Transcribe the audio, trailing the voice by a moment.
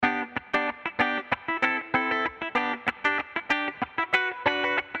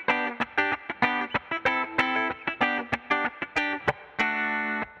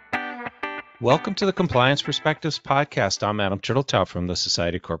Welcome to the Compliance Perspectives podcast. I'm Adam Turteltaub from the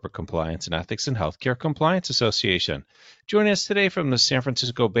Society of Corporate Compliance and Ethics and Healthcare Compliance Association. Joining us today from the San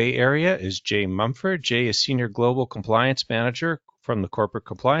Francisco Bay Area is Jay Mumford. Jay is Senior Global Compliance Manager from the Corporate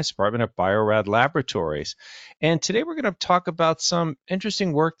Compliance Department at Bio-Rad Laboratories. And today we're going to talk about some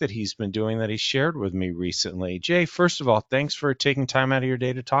interesting work that he's been doing that he shared with me recently. Jay, first of all, thanks for taking time out of your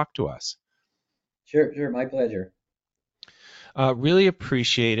day to talk to us. Sure, my pleasure. Really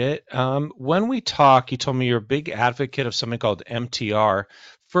appreciate it. When we talk, you told me you're a big advocate of something called MTR.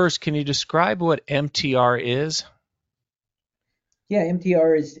 First, can you describe what MTR is? Yeah,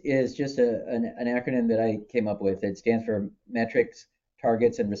 MTR is just an acronym that I came up with. It stands for metrics,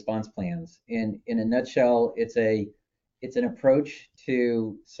 targets, and response plans. In a nutshell, it's an approach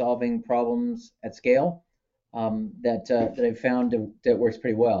to solving problems at scale that I've found that works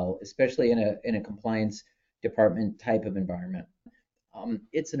pretty well, especially in a compliance department type of environment.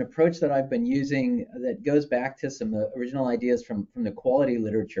 It's an approach that I've been using that goes back to some original ideas from the quality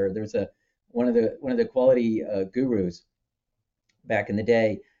literature. There's one of the quality gurus back in the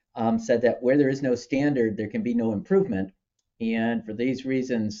day said that where there is no standard, there can be no improvement. And for these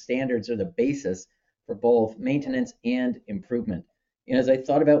reasons, standards are the basis for both maintenance and improvement. And as I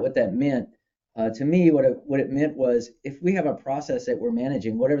thought about what that meant, to me, what it meant was if we have a process that we're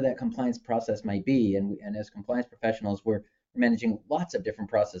managing, whatever that compliance process might be, and as compliance professionals, we're managing lots of different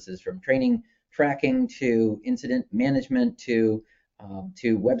processes from training, tracking to incident management to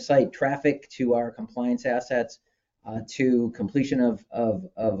website traffic to our compliance assets to completion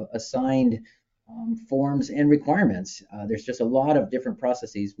of assigned forms and requirements. There's just a lot of different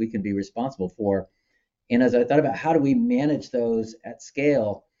processes we can be responsible for. And as I thought about how do we manage those at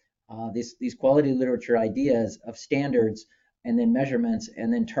scale, these quality literature ideas of standards and then measurements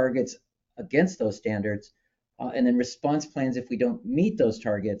and then targets against those standards and then response plans if we don't meet those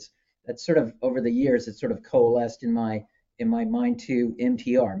targets, that's sort of over the years, it's sort of coalesced in my mind to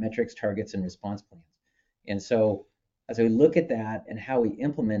MTR, metrics, targets, and response plans. And so as we look at that and how we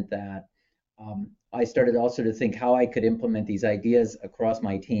implement that, I started also to think how I could implement these ideas across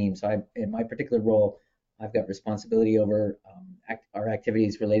my team. So in my particular role, I've got responsibility over our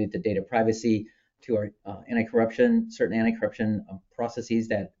activities related to data privacy, to our certain anti-corruption processes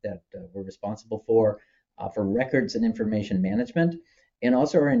that we're responsible for records and information management, and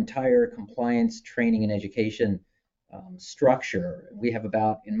also our entire compliance training and education structure. We have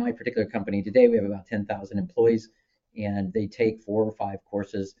in my particular company today, we have about 10,000 employees, and they take 4 or 5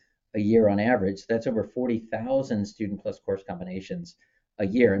 courses a year on average. That's over 40,000 student plus course combinations a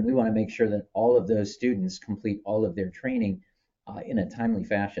year, and we want to make sure that all of those students complete all of their training in a timely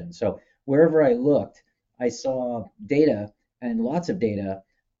fashion. So wherever I looked, I saw data and lots of data,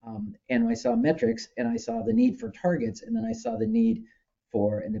 and I saw metrics, and I saw the need for targets, and then I saw the need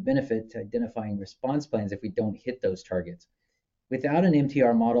for and the benefit to identifying response plans if we don't hit those targets. Without an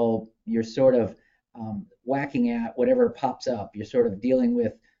MTR model, you're sort of whacking at whatever pops up. You're sort of dealing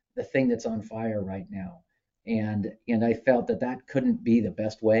with the thing that's on fire right now. And I felt that couldn't be the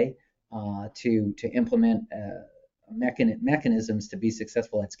best way to implement mechanisms to be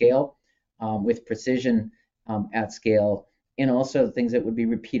successful at scale, with precision at scale, and also things that would be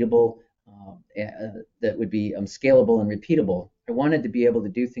repeatable, that would be scalable and repeatable. I wanted to be able to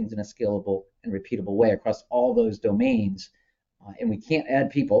do things in a scalable and repeatable way across all those domains. And we can't add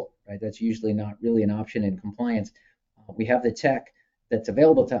people, right? That's usually not really an option in compliance. We have the tech that's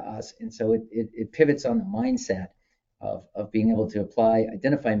available to us, and so it pivots on the mindset of being able to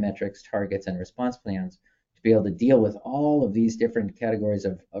identify metrics, targets, and response plans to be able to deal with all of these different categories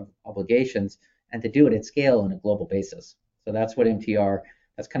of obligations and to do it at scale on a global basis. So that's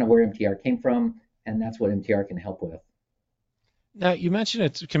kind of where MTR came from, and that's what MTR can help with. Now, you mentioned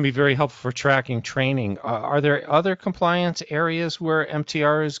it can be very helpful for tracking training. Are there other compliance areas where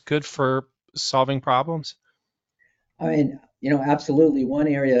MTR is good for solving problems? I mean, absolutely. One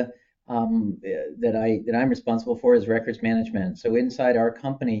area that I'm responsible for is records management. So inside our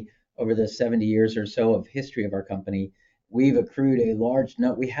company, over the 70 years or so of history of our company, we had accrued a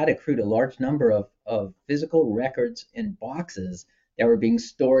large number of physical records in boxes that were being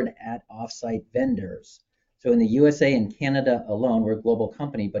stored at offsite vendors. So in the USA and Canada alone, we're a global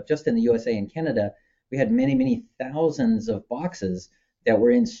company, but just in the USA and Canada, we had many, many thousands of boxes that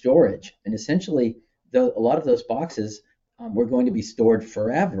were in storage. And essentially, a lot of those boxes were going to be stored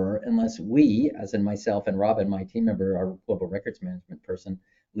forever unless we, as in myself and Robin, my team member, our global records management person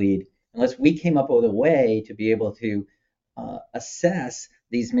lead, unless we came up with a way to be able to assess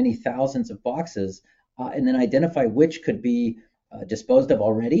these many thousands of boxes and then identify which could be disposed of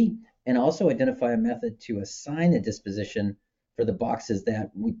already, and also identify a method to assign a disposition for the boxes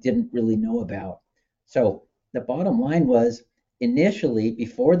that we didn't really know about. So the bottom line was, initially,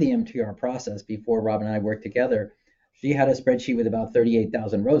 before the MTR process, before Rob and I worked together, she had a spreadsheet with about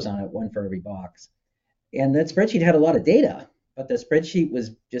 38,000 rows on it, one for every box. And that spreadsheet had a lot of data, but the spreadsheet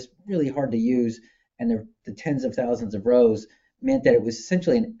was just really hard to use. And the tens of thousands of rows meant that it was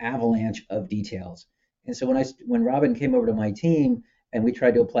essentially an avalanche of details. And so when Robin came over to my team and we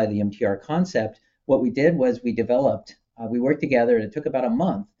tried to apply the MTR concept, what we did was we worked together, and it took about a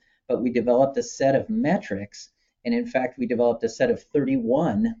month, but we developed a set of metrics. And in fact, we developed a set of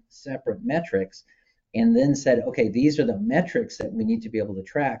 31 separate metrics, and then said, okay, these are the metrics that we need to be able to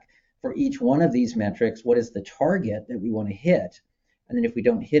track. For each one of these metrics, what is the target that we want to hit? And then if we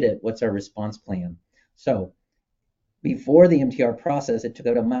don't hit it, what's our response plan? So before the MTR process, it took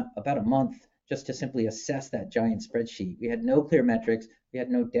about a month just to simply assess that giant spreadsheet. We had no clear metrics, we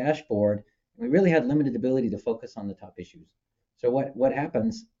had no dashboard, and we really had limited ability to focus on the top issues. So what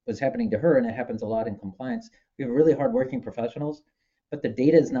was happening to her, and it happens a lot in compliance, we have really hardworking professionals, but the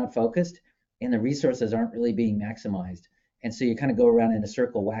data is not focused and the resources aren't really being maximized. And so you kind of go around in a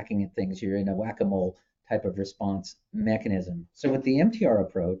circle whacking at things. You're in a whack-a-mole type of response mechanism. So with the MTR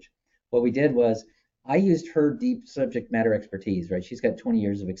approach, what we did was I used her deep subject matter expertise, right? She's got 20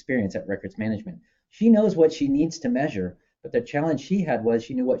 years of experience at records management. She knows what she needs to measure, but the challenge she had was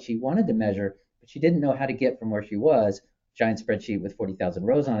she knew what she wanted to measure, but she didn't know how to get from where she was, giant spreadsheet with 40,000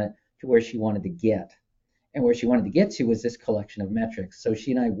 rows on it, to where she wanted to get. And where she wanted to get to was this collection of metrics. So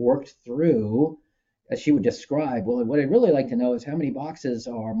she and I worked through, as she would describe, well, what I'd really like to know is how many boxes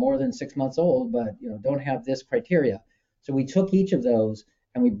are more than 6 months old, but don't have this criteria. So we took each of those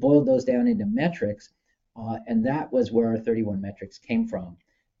and we boiled those down into metrics, and that was where our 31 metrics came from.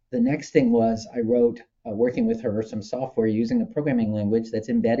 The next thing was I wrote, working with her, some software using a programming language that's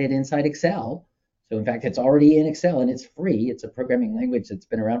embedded inside Excel. So in fact, it's already in Excel and it's free. It's a programming language that's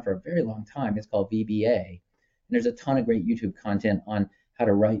been around for a very long time. It's called VBA. And there's a ton of great YouTube content on how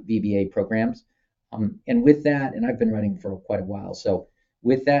to write VBA programs. And with that, and I've been writing for quite a while. So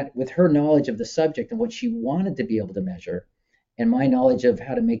with that, with her knowledge of the subject and what she wanted to be able to measure, and my knowledge of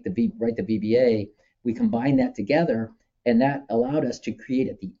how to write the VBA, we combined that together, and that allowed us to create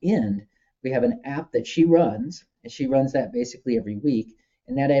at the end, we have an app that she runs, and she runs that basically every week.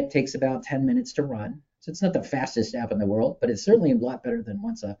 And that app takes about 10 minutes to run. So it's not the fastest app in the world, but it's certainly a lot better than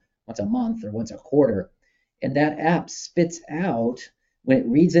once a month or once a quarter. And that app spits out, when it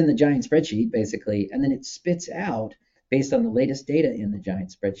reads in the giant spreadsheet, basically, and then it spits out, based on the latest data in the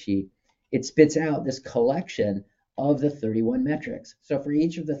giant spreadsheet, it spits out this collection of the 31 metrics. So for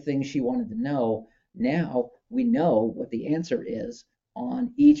each of the things she wanted to know, now we know what the answer is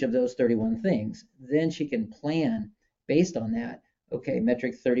on each of those 31 things. Then she can plan based on that. Okay,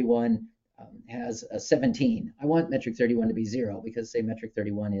 metric 31 has a 17. I want metric 31 to be 0 because, say, metric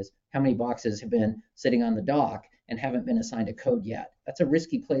 31 is how many boxes have been sitting on the dock and haven't been assigned a code yet. That's a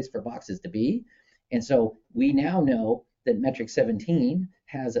risky place for boxes to be. And so we now know that metric 17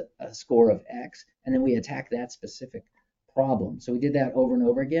 has a score of X, and then we attack that specific problem. So we did that over and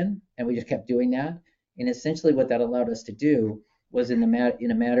over again, and we just kept doing that. And essentially what that allowed us to do was in a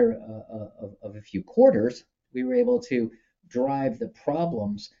matter of a few quarters, we were able to drive the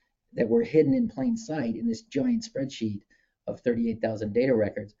problems that were hidden in plain sight in this giant spreadsheet of 38,000 data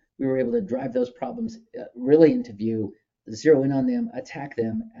records. We were able to drive those problems really into view, zero in on them, attack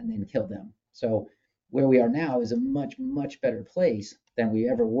them, and then kill them. So where we are now is a much, much better place than we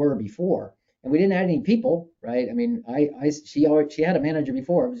ever were before. And we didn't add any people, right? I mean, she had a manager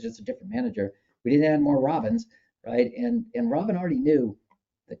before. It was just a different manager. We didn't add more Robins, right? And Robin already knew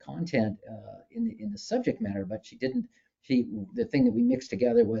the content in the subject matter, but she didn't. The thing that we mixed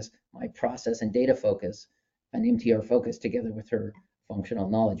together was my process and data focus, and MTR focus together with her functional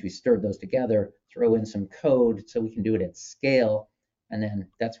knowledge. We stirred those together, throw in some code so we can do it at scale, and then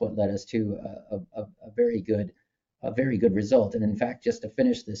that's what led us to a very good result. And in fact, just to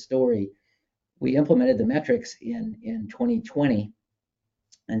finish this story, we implemented the metrics in 2020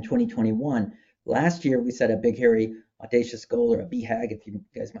 and 2021. Last year, we set a big, hairy, audacious goal, or a BHAG, if you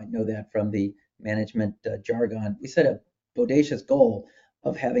guys might know that from the management jargon. We set a bodacious goal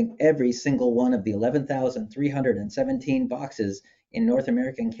of having every single one of the 11,317 boxes in North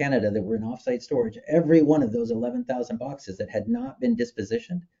America and Canada that were in offsite storage, every one of those 11,000 boxes that had not been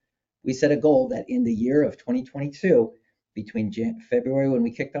dispositioned. We set a goal that in the year of 2022, between February when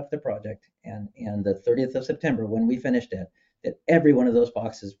we kicked off the project and the 30th of September when we finished it, that every one of those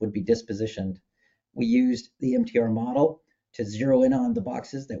boxes would be dispositioned. We used the MTR model to zero in on the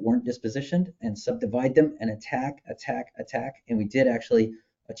boxes that weren't dispositioned and subdivide them and attack. And we did actually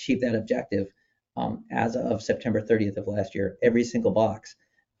achieve that objective. as of September 30th of last year. Every single box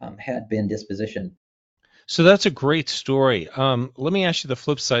had been dispositioned. So that's a great story. Let me ask you the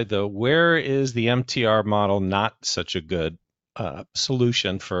flip side, though. Where is the MTR model not such a good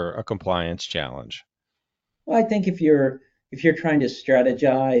solution for a compliance challenge? Well, I think if you're trying to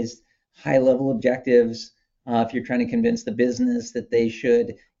strategize high level objectives, if you're trying to convince the business that they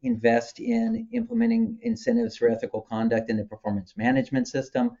should invest in implementing incentives for ethical conduct in the performance management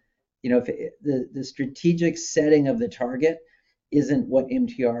system, if the strategic setting of the target isn't what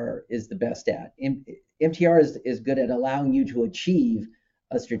MTR is the best at. MTR is good at allowing you to achieve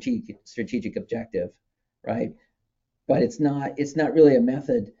a strategic objective, right? But it's not really a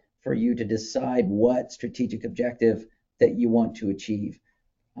method for you to decide what strategic objective that you want to achieve.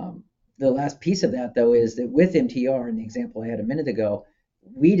 Um, the last piece of that, though, is that with MTR, in the example I had a minute ago,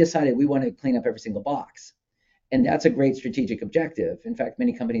 we decided we want to clean up every single box. And that's a great strategic objective. In fact,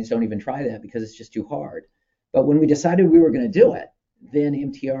 many companies don't even try that because it's just too hard. But when we decided we were going to do it, then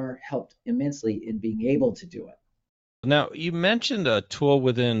MTR helped immensely in being able to do it. Now, you mentioned a tool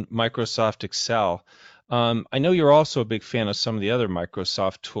within Microsoft Excel. I know you're also a big fan of some of the other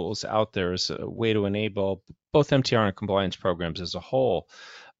Microsoft tools out there as a way to enable both MTR and compliance programs as a whole.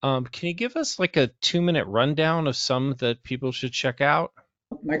 Can you give us like a 2-minute rundown of some that people should check out?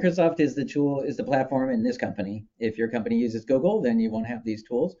 Microsoft is the tool, is the platform in this company. If your company uses Google, then you won't have these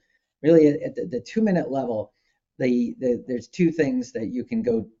tools. Really, at the 2-minute level, there's two things that you can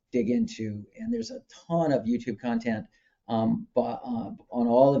go dig into, and there's a ton of YouTube content on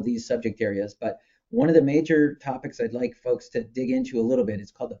all of these subject areas. But one of the major topics I'd like folks to dig into a little bit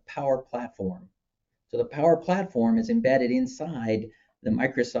is called the Power Platform. So the Power Platform is embedded inside the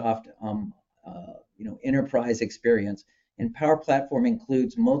Microsoft enterprise experience. And Power Platform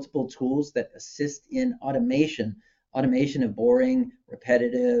includes multiple tools that assist in automation of boring,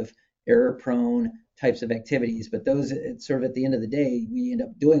 repetitive, error-prone types of activities. But those, sort of at the end of the day, we end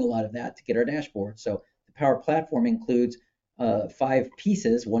up doing a lot of that to get our dashboard. So the Power Platform includes 5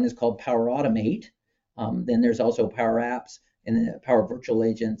 pieces. One is called Power Automate. Then there's also Power Apps and then Power Virtual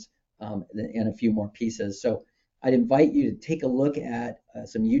Agents, and a few more pieces. So I'd invite you to take a look at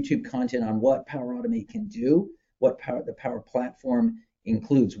some YouTube content on what Power Automate can do, what the Power Platform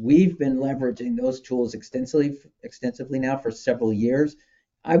includes. We've been leveraging those tools extensively now for several years.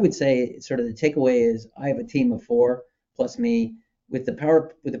 I would say sort of the takeaway is I have a team of 4 plus me. With the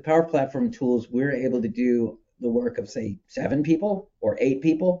Power Platform tools, we're able to do the work of say 7 people or 8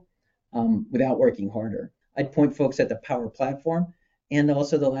 people without working harder. I'd point folks at the Power Platform. And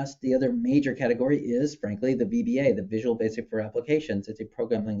also the other major category is, frankly, the VBA, the Visual Basic for Applications. It's a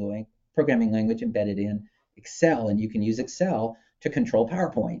programming language embedded in Excel, and you can use Excel to control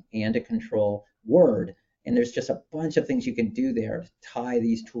PowerPoint and to control Word. And there's just a bunch of things you can do there to tie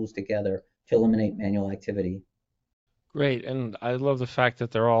these tools together to eliminate manual activity. Great. And I love the fact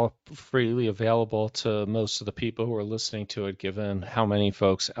that they're all freely available to most of the people who are listening to it, given how many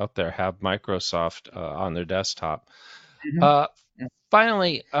folks out there have Microsoft on their desktop. Mhm. Uh,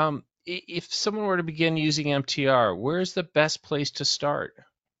 Finally, if someone were to begin using MTR, where's the best place to start?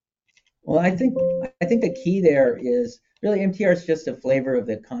 Well, I think the key there is really MTR is just a flavor of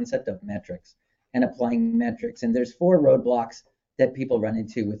the concept of metrics and applying metrics. And there's 4 roadblocks that people run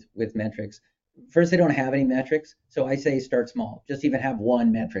into with metrics. First, they don't have any metrics, so I say start small. Just even have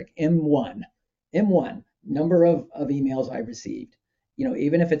one metric, M1, number of emails I've received.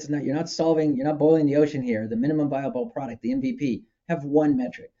 Even if it's not, you're not boiling the ocean here. The minimum viable product, the MVP, have one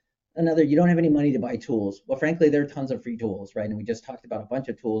metric. Another, you don't have any money to buy tools. Well, frankly, there are tons of free tools, right? And we just talked about a bunch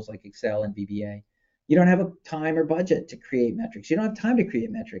of tools like Excel and VBA. You don't have a time or budget to create metrics. You don't have time to create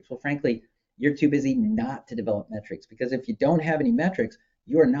metrics. Well, frankly, you're too busy not to develop metrics, because if you don't have any metrics,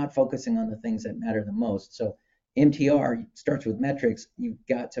 you are not focusing on the things that matter the most. So MTR starts with metrics. You've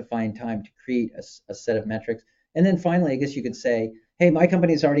got to find time to create a set of metrics. And then finally, I guess you could say, hey, my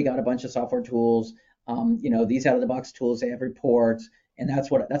company's already got a bunch of software tools. These out of the box tools, they have reports, and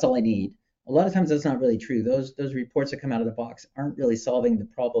that's all I need. A lot of times that's not really true. Those reports that come out of the box aren't really solving the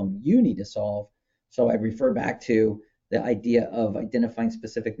problem you need to solve. So I refer back to the idea of identifying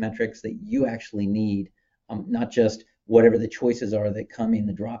specific metrics that you actually need, not just whatever the choices are that come in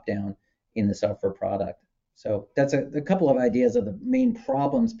the drop down in the software product. So that's a couple of ideas of the main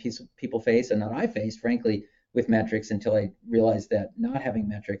problems people face, and that I faced, frankly, with metrics, until I realized that not having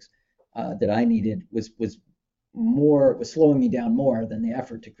metrics that I needed was slowing me down more than the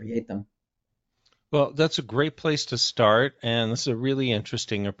effort to create them. Well, that's a great place to start, and this is a really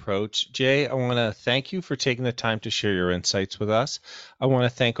interesting approach. Jay, I want to thank you for taking the time to share your insights with us. I want to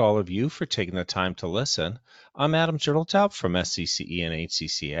thank all of you for taking the time to listen. I'm Adam Turteltaub from SCCE and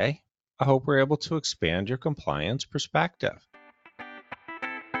HCCA. I hope we're able to expand your compliance perspective.